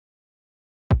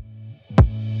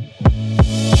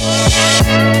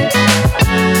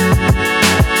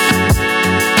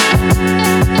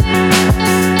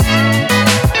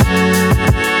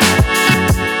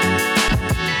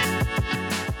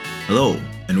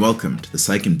welcome to the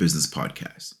Psych and Business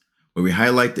Podcast, where we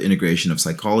highlight the integration of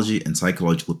psychology and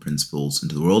psychological principles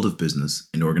into the world of business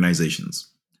and organizations.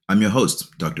 I'm your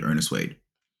host, Dr. Ernest Wade.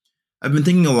 I've been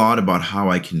thinking a lot about how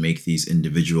I can make these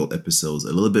individual episodes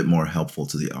a little bit more helpful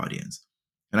to the audience.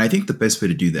 And I think the best way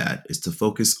to do that is to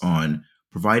focus on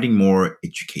providing more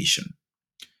education.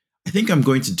 I think I'm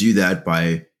going to do that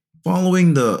by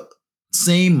following the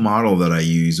same model that I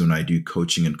use when I do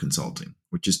coaching and consulting,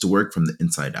 which is to work from the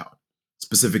inside out.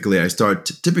 Specifically, I start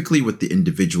typically with the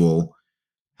individual,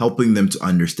 helping them to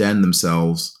understand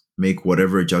themselves, make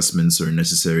whatever adjustments are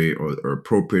necessary or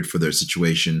appropriate for their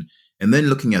situation, and then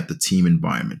looking at the team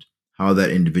environment, how that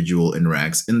individual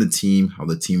interacts in the team, how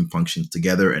the team functions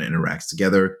together and interacts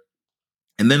together.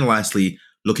 And then lastly,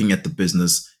 looking at the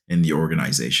business and the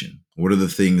organization. What are the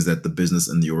things that the business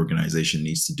and the organization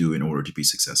needs to do in order to be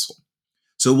successful?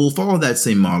 So we'll follow that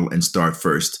same model and start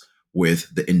first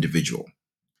with the individual.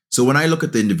 So when I look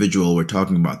at the individual, we're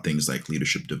talking about things like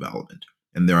leadership development.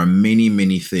 And there are many,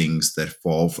 many things that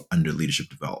fall under leadership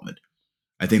development.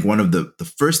 I think one of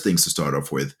the first things to start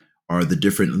off with are the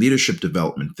different leadership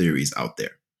development theories out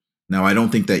there. Now, I don't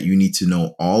think that you need to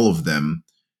know all of them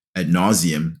ad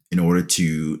nauseum in order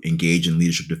to engage in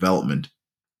leadership development.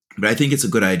 But I think it's a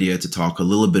good idea to talk a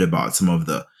little bit about some of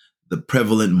the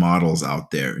prevalent models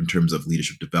out there in terms of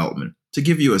leadership development to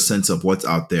give you a sense of what's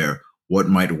out there, what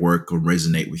might work or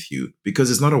resonate with you, because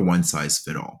it's not a one size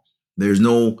fit all. There's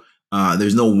no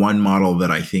one model that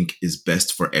I think is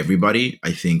best for everybody.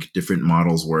 I think different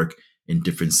models work in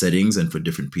different settings and for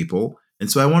different people. And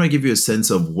so I want to give you a sense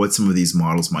of what some of these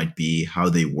models might be, how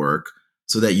they work,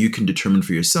 so that you can determine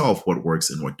for yourself what works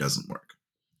and what doesn't work.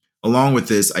 Along with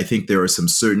this, I think there are some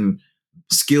certain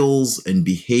skills and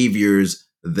behaviors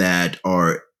that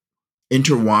are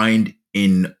intertwined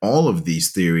in all of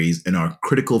these theories and are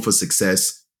critical for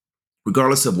success,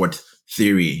 regardless of what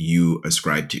theory you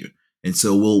ascribe to. And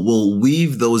so we'll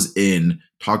weave those in,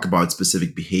 talk about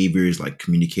specific behaviors like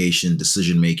communication,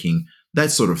 decision-making,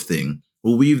 that sort of thing.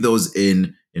 We'll weave those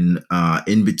in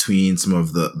between some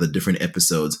of the different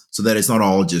episodes so that it's not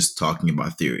all just talking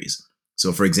about theories.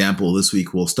 So for example, this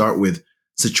week we'll start with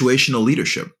situational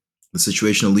leadership, the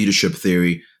situational leadership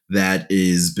theory that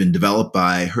is been developed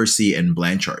by Hersey and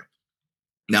Blanchard.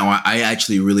 Now, I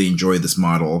actually really enjoy this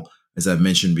model, as I've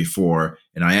mentioned before,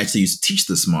 and I actually used to teach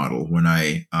this model when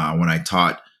I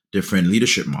taught different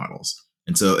leadership models,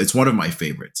 and so it's one of my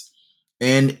favorites.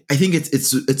 And I think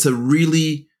it's a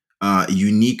really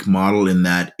unique model in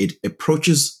that it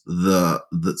approaches the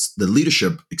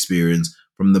leadership experience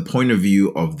from the point of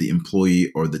view of the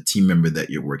employee or the team member that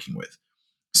you're working with.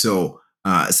 So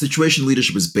situation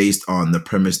leadership is based on the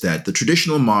premise that the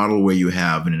traditional model where you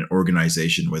have in an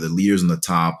organization where the leader's on the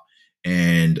top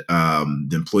and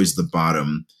the employees at the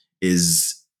bottom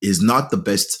is not the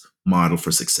best model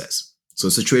for success. So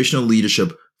situational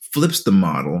leadership flips the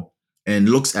model and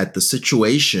looks at the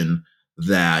situation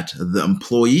that the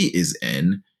employee is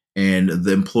in and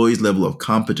the employee's level of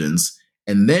competence,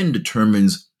 and then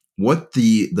determines what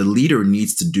the leader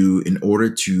needs to do in order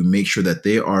to make sure that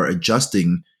they are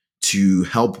adjusting to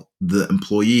help the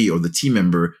employee or the team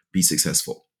member be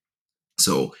successful.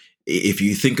 So if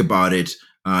you think about it,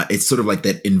 it's sort of like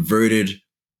that inverted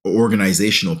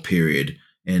organizational period.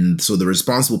 And so the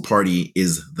responsible party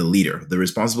is the leader. The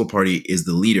responsible party is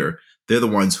the leader. They're the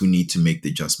ones who need to make the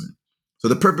adjustment. So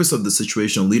the purpose of the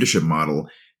situational leadership model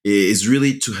is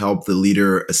really to help the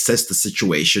leader assess the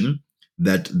situation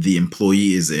that the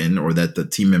employee is in or that the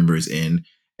team member is in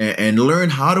and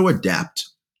learn how to adapt,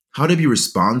 how to be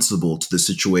responsible to the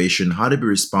situation, how to be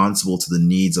responsible to the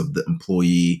needs of the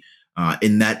employee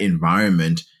in that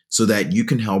environment so that you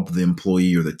can help the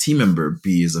employee or the team member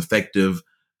be as effective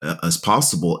as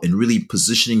possible and really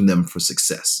positioning them for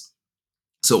success.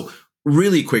 So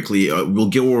really quickly, we'll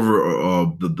go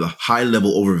over the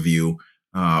high-level overview.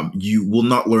 You will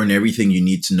not learn everything you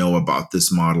need to know about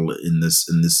this model in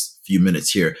this few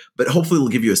minutes here, but hopefully it'll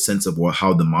give you a sense of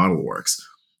how the model works.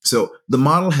 So the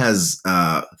model has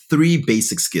three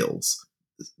basic skills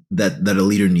that a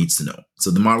leader needs to know.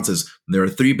 So the model says there are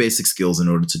three basic skills in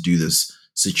order to do this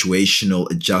situational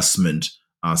adjustment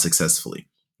successfully.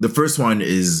 The first one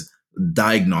is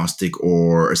diagnostic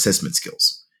or assessment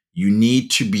skills. You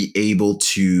need to be able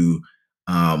to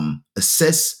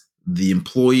assess the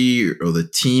employee or the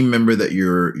team member that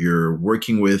you're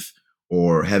working with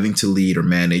or having to lead or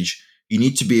manage. You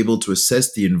need to be able to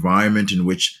assess the environment in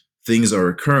which things are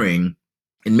occurring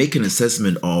and make an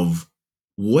assessment of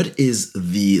what is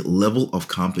the level of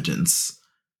competence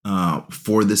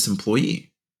for this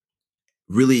employee.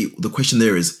 Really, the question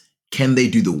there is, can they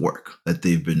do the work that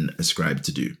they've been ascribed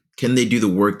to do? Can they do the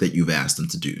work that you've asked them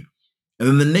to do? And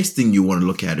then the next thing you want to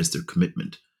look at is their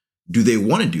commitment. Do they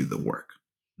want to do the work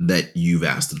that you've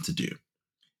asked them to do?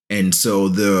 And so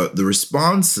the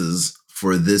responses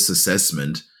for this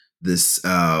assessment, this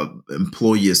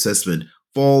employee assessment,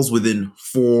 falls within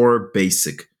four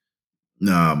basic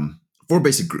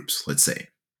groups, let's say.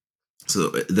 So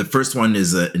the first one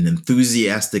is an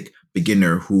enthusiastic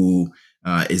beginner who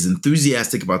is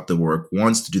enthusiastic about the work,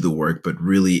 wants to do the work, but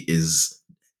really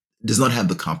does not have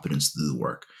the competence to do the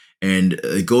work. And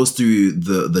it goes through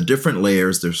the different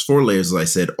layers. There's four layers, as I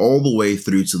said, all the way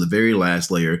through to the very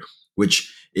last layer,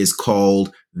 which is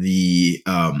called the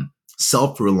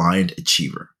self-reliant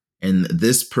achiever. And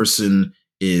this person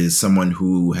is someone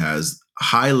who has a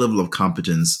high level of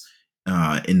competence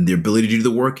in their ability to do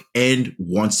the work and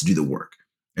wants to do the work.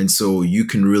 And so you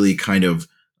can really kind of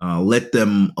let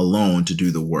them alone to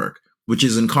do the work, which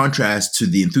is in contrast to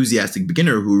the enthusiastic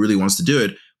beginner who really wants to do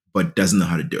it, but doesn't know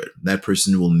how to do it. That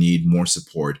person will need more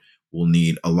support, will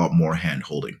need a lot more hand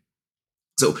holding.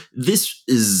 So this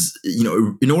is,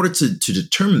 in order to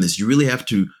determine this, you really have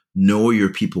to know your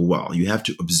people well. You have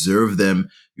to observe them.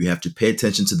 You have to pay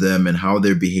attention to them and how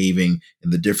they're behaving in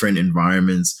the different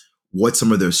environments, what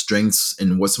some of their strengths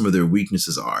and what some of their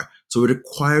weaknesses are. So it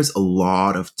requires a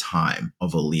lot of time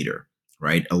of a leader,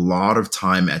 right? A lot of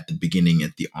time at the beginning,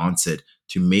 at the onset,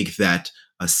 to make that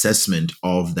assessment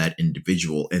of that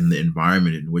individual and the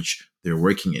environment in which they're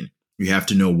working in. You have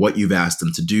to know what you've asked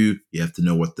them to do. You have to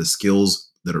know what the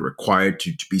skills that are required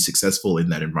to be successful in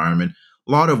that environment.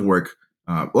 A lot of work,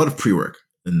 a lot of pre-work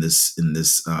in this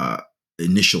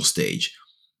initial stage.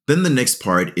 Then the next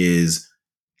part is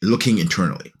looking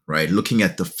internally, right? Looking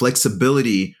at the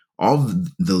flexibility of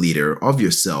the leader, of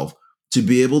yourself, to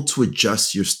be able to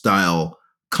adjust your style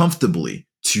comfortably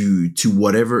to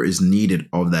whatever is needed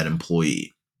of that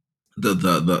employee.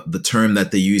 The term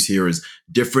that they use here is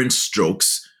different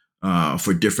strokes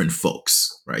for different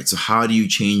folks, right? So how do you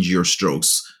change your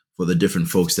strokes for the different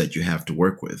folks that you have to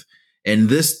work with? And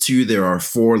this too, there are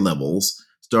four levels,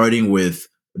 starting with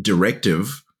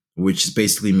directive, which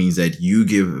basically means that you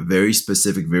give very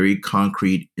specific, very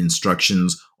concrete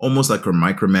instructions, almost like a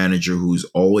micromanager who's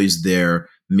always there,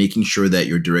 making sure that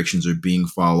your directions are being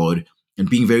followed and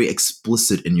being very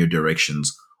explicit in your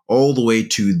directions, all the way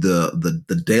to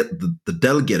the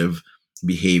delegative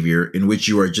behavior, in which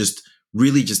you are just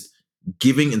really just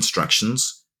giving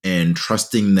instructions and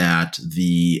trusting that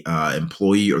the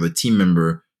employee or the team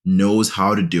member knows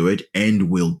how to do it and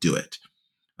will do it.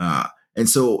 And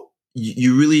so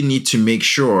you really need to make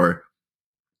sure,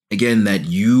 again, that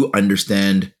you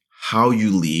understand how you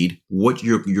lead, what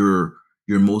you're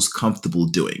most comfortable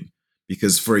doing.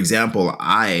 Because, for example,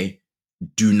 I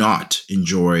do not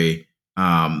enjoy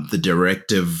the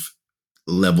directive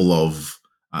level of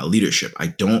leadership. I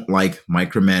don't like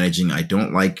micromanaging. I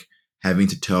don't like having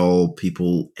to tell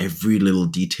people every little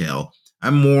detail.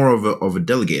 I'm more of a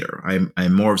delegator.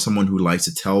 I'm more of someone who likes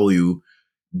to tell you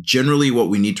generally what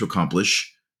we need to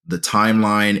accomplish, the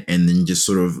timeline, and then just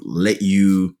sort of let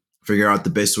you figure out the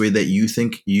best way that you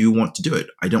think you want to do it.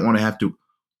 I don't want to have to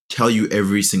tell you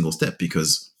every single step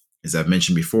because, as I've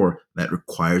mentioned before, that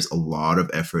requires a lot of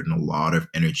effort and a lot of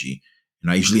energy. And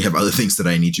I usually have other things that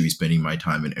I need to be spending my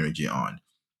time and energy on.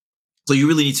 So you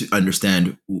really need to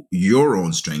understand your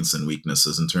own strengths and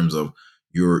weaknesses in terms of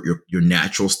your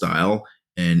natural style,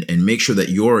 and make sure that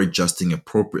you're adjusting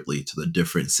appropriately to the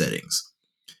different settings.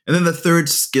 And then the third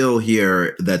skill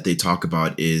here that they talk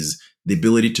about is the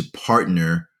ability to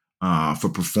partner for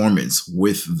performance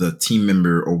with the team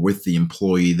member or with the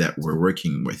employee that we're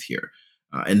working with here.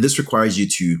 And this requires you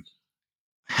to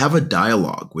have a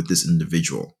dialogue with this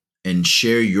individual and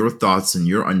share your thoughts and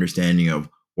your understanding of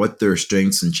what their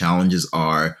strengths and challenges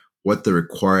are, what the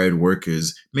required work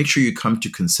is. Make sure you come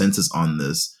to consensus on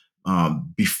this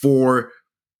before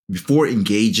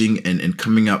engaging and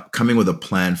coming with a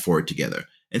plan for it together.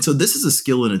 And so this is a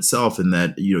skill in itself, in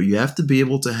that you have to be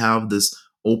able to have this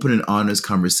open and honest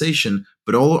conversation,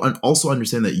 but also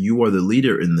understand that you are the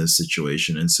leader in this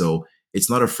situation. And so it's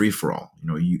not a free for all.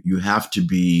 You have to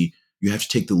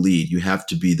take the lead. You have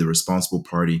to be the responsible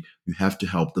party. You have to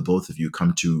help the both of you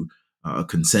come to a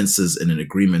consensus and an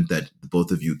agreement that the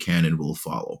both of you can and will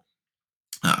follow.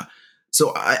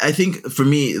 So I think for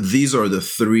me, these are the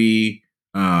three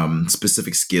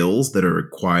specific skills that are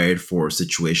required for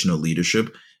situational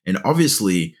leadership. And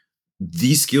obviously,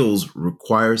 these skills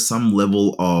require some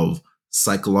level of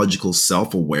psychological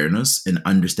self-awareness and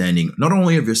understanding, not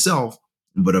only of yourself,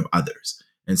 but of others.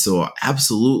 And so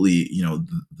absolutely,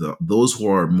 those who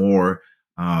are more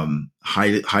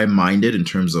high-minded in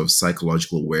terms of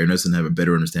psychological awareness and have a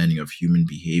better understanding of human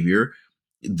behavior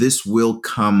this will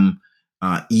come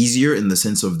easier in the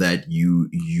sense of that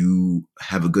you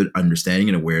have a good understanding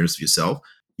and awareness of yourself.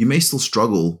 You may still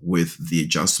struggle with the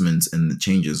adjustments and the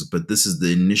changes, but this is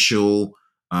the initial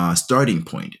starting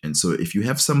point. And so, if you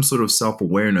have some sort of self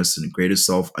awareness and greater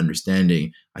self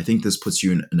understanding, I think this puts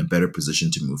you in a better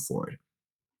position to move forward.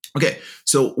 Okay,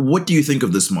 so what do you think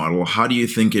of this model? How do you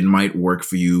think it might work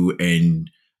for you and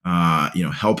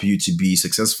help you to be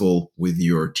successful with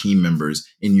your team members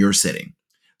in your setting?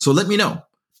 So let me know.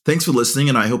 Thanks for listening,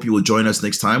 and I hope you will join us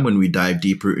next time when we dive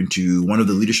deeper into one of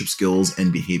the leadership skills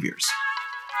and behaviors.